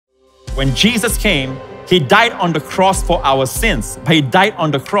When Jesus came, He died on the cross for our sins. But He died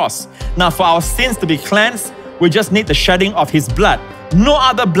on the cross. Now, for our sins to be cleansed, we just need the shedding of His blood. No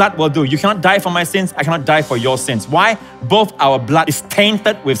other blood will do. You cannot die for my sins. I cannot die for your sins. Why? Both our blood is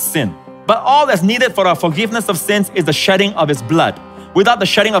tainted with sin. But all that's needed for our forgiveness of sins is the shedding of His blood. Without the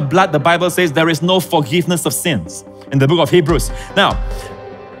shedding of blood, the Bible says there is no forgiveness of sins in the book of Hebrews. Now,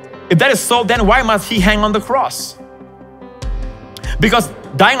 if that is so, then why must He hang on the cross? Because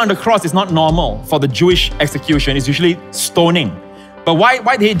dying on the cross is not normal for the Jewish execution. It's usually stoning. But why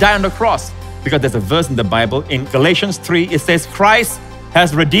did He die on the cross? Because there's a verse in the Bible, in Galatians 3, it says, Christ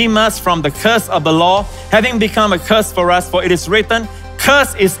has redeemed us from the curse of the law, having become a curse for us, for it is written,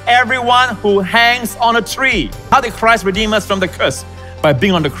 cursed is everyone who hangs on a tree. How did Christ redeem us from the curse? By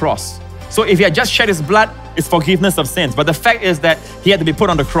being on the cross. So if He had just shed His blood, it's forgiveness of sins. But the fact is that He had to be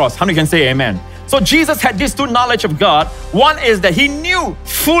put on the cross. How many can say amen? So Jesus had these two knowledge of God. One is that He knew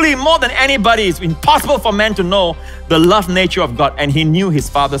fully, more than anybody, it's impossible for man to know the love nature of God. And He knew His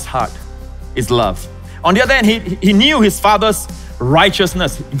Father's heart is love. On the other hand, he knew His Father's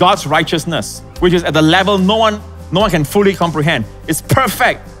righteousness, God's righteousness, which is at the level no one can fully comprehend. It's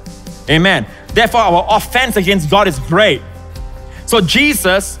perfect. Amen. Therefore, our offense against God is great. So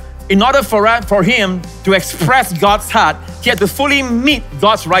Jesus, in order for Him to express God's heart, He had to fully meet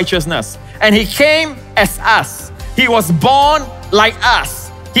God's righteousness. And He came as us. He was born like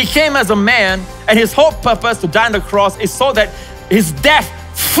us. He came as a man, and His whole purpose to die on the cross is so that His death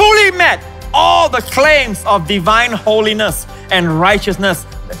fully met all the claims of divine holiness and righteousness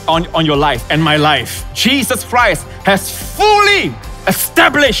on your life and my life. Jesus Christ has fully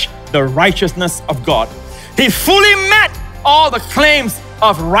established the righteousness of God. He fully met all the claims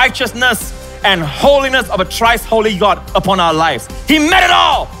of righteousness and holiness of a thrice holy God upon our lives. He met it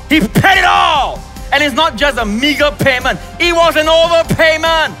all. He paid it all. And it's not just a meager payment. It was an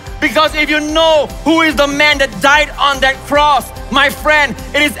overpayment. Because if you know who is the man that died on that cross, my friend,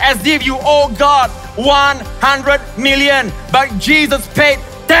 it is as if you owe God 100 million, but Jesus paid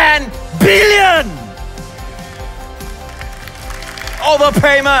 10 billion.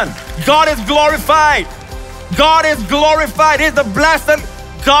 Overpayment. God is glorified. God is glorified. It's the blessed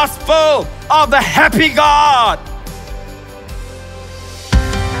gospel of the happy God.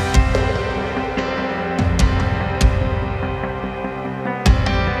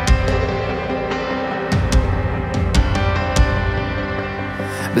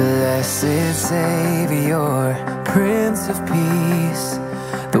 Blessed Savior, Prince of Peace,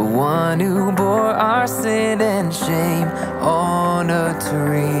 the one who bore our sin and shame on a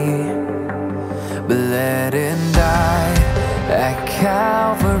tree, bled and died at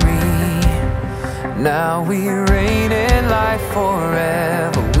Calvary. Now we reign in life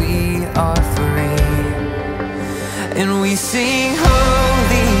forever, we are free. And we sing,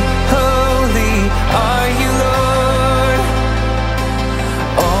 holy, holy are you, Lord.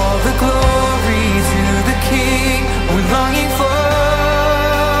 All the glory to the King we're longing for.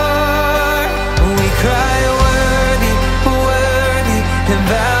 We cry, worthy, worthy, and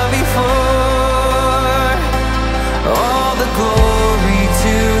bow before. All the glory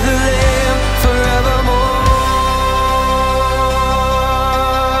to the Lamb forevermore.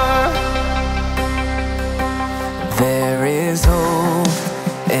 There is hope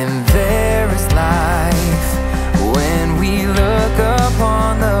and there is life when we look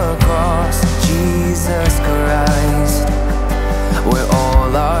upon the cross, Jesus Christ, where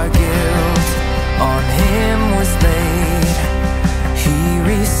all our guilt on Him was laid. He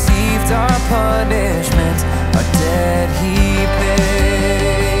received our punishment, our debt He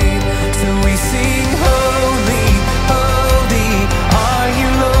paid. So we sing, holy, holy are you,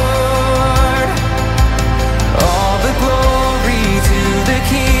 Lord. All the glory to the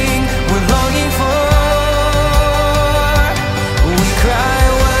King we're longing for. We cry,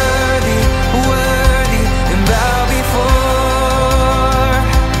 worthy, worthy, and bow before.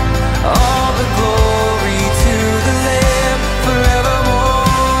 All the glory to the Lamb forevermore.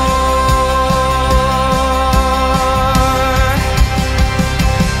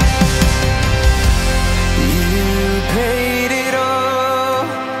 You paid it all,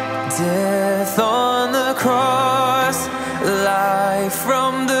 death on the cross, life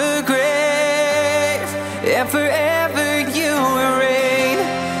from the grave, and forever you will reign.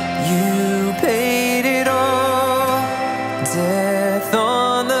 You paid it all, death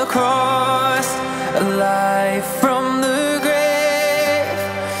on the cross, life from the grave,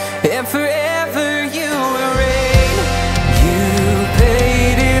 and forever you will reign. You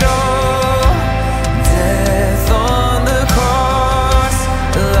paid it all, death on the cross,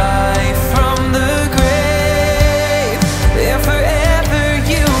 life from the grave, and forever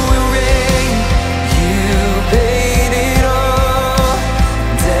you will reign.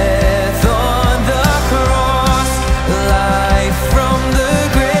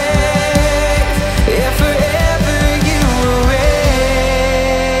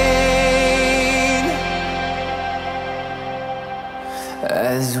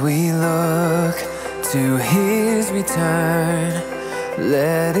 return.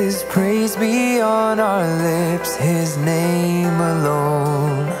 Let His praise be on our lips, His name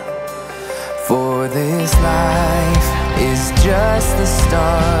alone. For this life is just the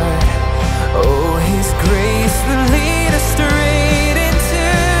start. Oh, His grace will lead us straight